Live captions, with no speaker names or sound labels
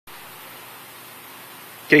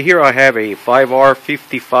Okay, here I have a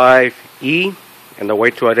 5R55E, and the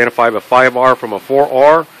way to identify a 5R from a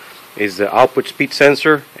 4R is the output speed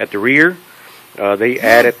sensor at the rear. They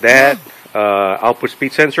added that output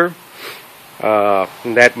speed sensor,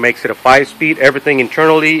 and that makes it a 5-speed. Everything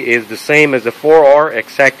internally is the same as the 4R,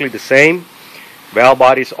 exactly the same. Valve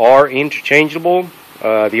bodies are interchangeable.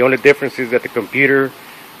 The only difference is that the computer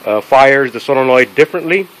fires the solenoid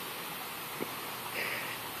differently.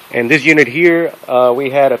 And this unit here, we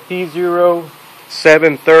had a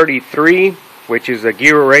P0733, which is a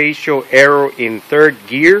gear ratio error in third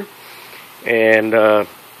gear. And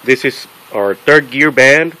this is our third gear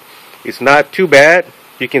band. It's not too bad.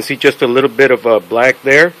 You can see just a little bit of black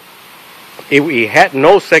there. It had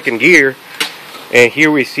no second gear. And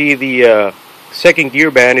here we see the second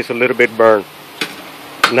gear band is a little bit burned.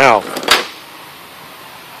 Now,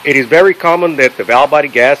 it is very common that the valve body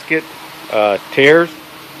gasket tears.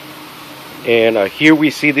 And here we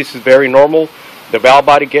see this is very normal. The valve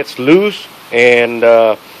body gets loose and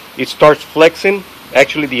it starts flexing.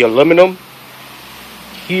 Actually, the aluminum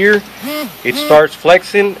here, it starts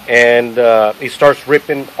flexing and it starts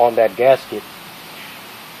ripping on that gasket.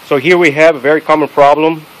 So here we have a very common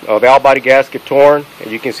problem of valve body gasket torn. And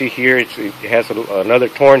you can see here it has another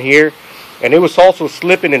torn here. And it was also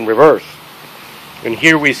slipping in reverse. And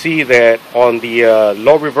here we see that on the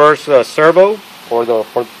low reverse servo,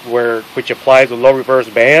 which applies the low reverse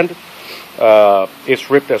band, it's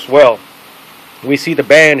ripped as well. We see the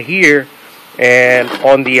band here, and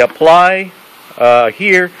on the apply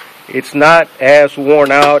here, it's not as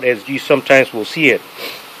worn out as you sometimes will see it.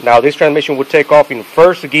 Now this transmission would take off in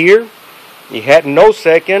first gear. It had no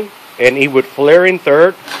second, and it would flare in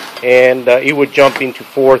third, and it would jump into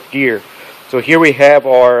fourth gear. So here we have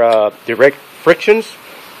our direct frictions,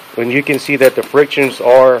 and you can see that the frictions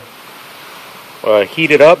are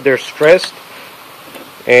heated up, they're stressed,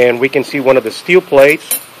 and we can see one of the steel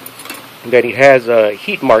plates that it has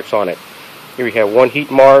heat marks on it. Here we have one heat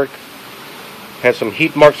mark, has some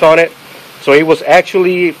heat marks on it. So it was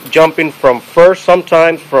actually jumping from first,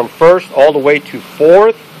 sometimes from first all the way to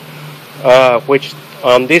fourth, which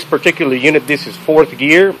on this particular unit this is fourth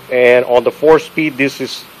gear, and on the 4-speed this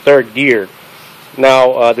is third gear.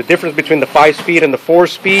 Now the difference between the 5-speed and the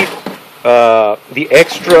 4-speed, the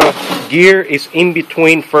extra gear is in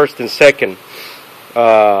between first and second.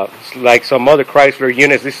 Like some other Chrysler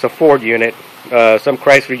units, this is a Ford unit. Some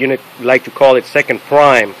Chrysler units like to call it second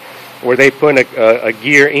prime, where they put a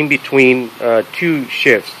gear in between two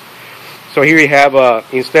shifts. So here you have,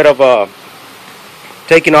 instead of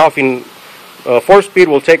taking off in 4-speed,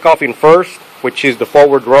 will take off in first, which is the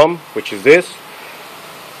forward drum, which is this.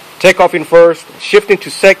 Take off in first, shift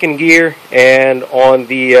into second gear, and on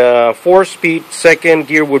the 4-speed, second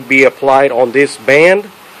gear would be applied on this band,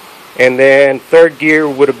 and then third gear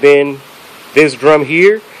would have been this drum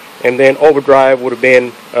here, and then overdrive would have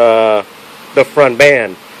been the front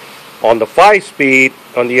band. On the 5-speed,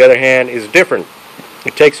 on the other hand, is different.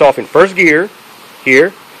 It takes off in first gear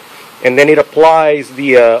here, and then it applies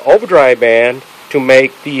the overdrive band to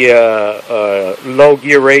make the low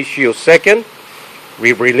gear ratio second.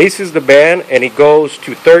 It releases the band and it goes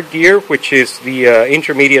to third gear, which is the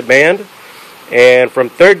intermediate band. And from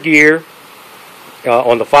third gear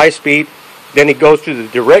on the 5-speed, then it goes to the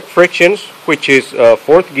direct frictions, which is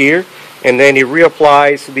fourth gear, and then it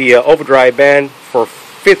reapplies the overdrive band for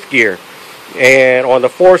fifth gear. And on the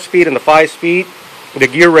 4-speed and the 5-speed, the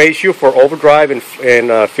gear ratio for overdrive and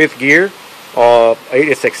fifth gear,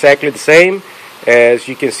 it's exactly the same. As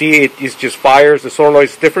you can see, it just fires the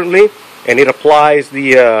solenoids differently, and it applies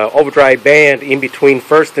the overdrive band in between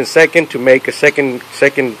first and second to make a second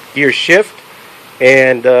gear shift,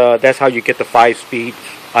 and that's how you get the 5-speed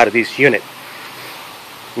out of this unit.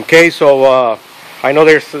 Okay, so I know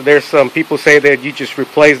there's some people say that you just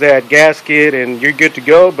replace that gasket and you're good to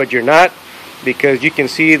go, but you're not, because you can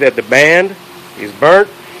see that the band is burnt,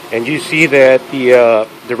 and you see that the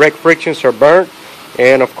direct frictions are burnt,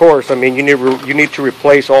 and of course, I mean, you need to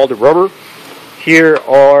replace all the rubber. Here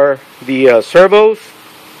are the servos.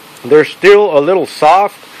 They're still a little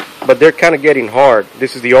soft, but they're kind of getting hard.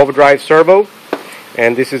 This is the overdrive servo,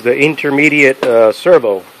 and this is the intermediate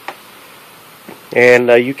servo. And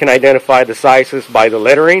you can identify the sizes by the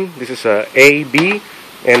lettering. This is a A, B,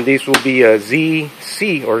 and this will be a Z,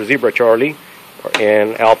 C, or Zebra Charlie,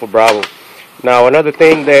 and Alpha Bravo. Now another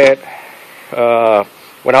thing that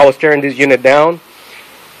when I was tearing this unit down,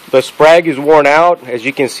 the sprag is worn out. As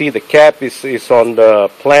you can see, the cap is on the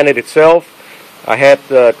planet itself. I had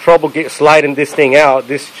trouble sliding this thing out.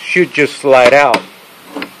 This should just slide out.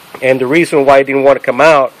 And the reason why it didn't want to come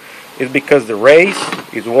out is because the race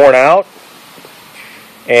is worn out.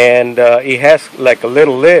 and it has like a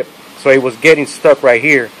little lip, so it was getting stuck right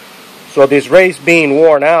here. So this race being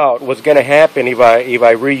worn out was going to happen if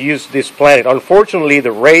I reuse this planet. Unfortunately,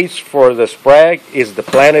 the race for the sprag is the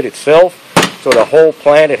planet itself, so the whole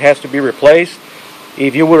planet has to be replaced.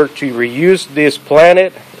 If you were to reuse this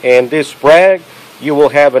planet and this sprag, you will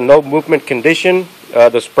have a no movement condition.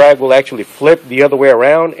 The sprag will actually flip the other way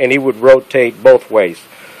around, and it would rotate both ways.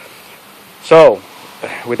 So,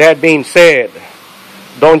 with that being said,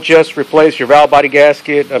 don't just replace your valve body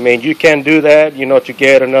gasket. I mean, you can do that, to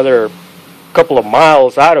get another couple of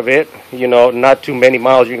miles out of it. Not too many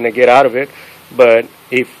miles you're going to get out of it. But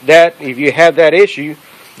if you have that issue,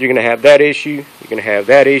 you're going to have that issue. You're going to have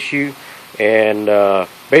that issue, and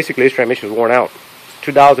basically this transmission is worn out.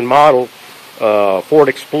 2000 model Ford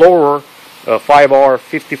Explorer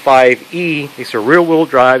 5R55E. It's a rear-wheel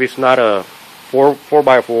drive. It's not a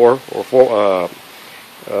 4x4 or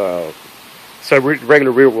it's a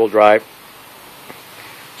regular rear-wheel drive.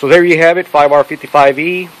 So there you have it,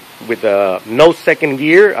 5R55E with no second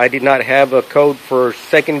gear. I did not have a code for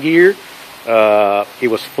second gear. It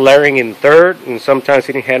was flaring in third, and sometimes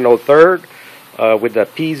it had no third with the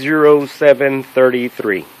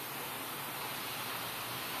P0733.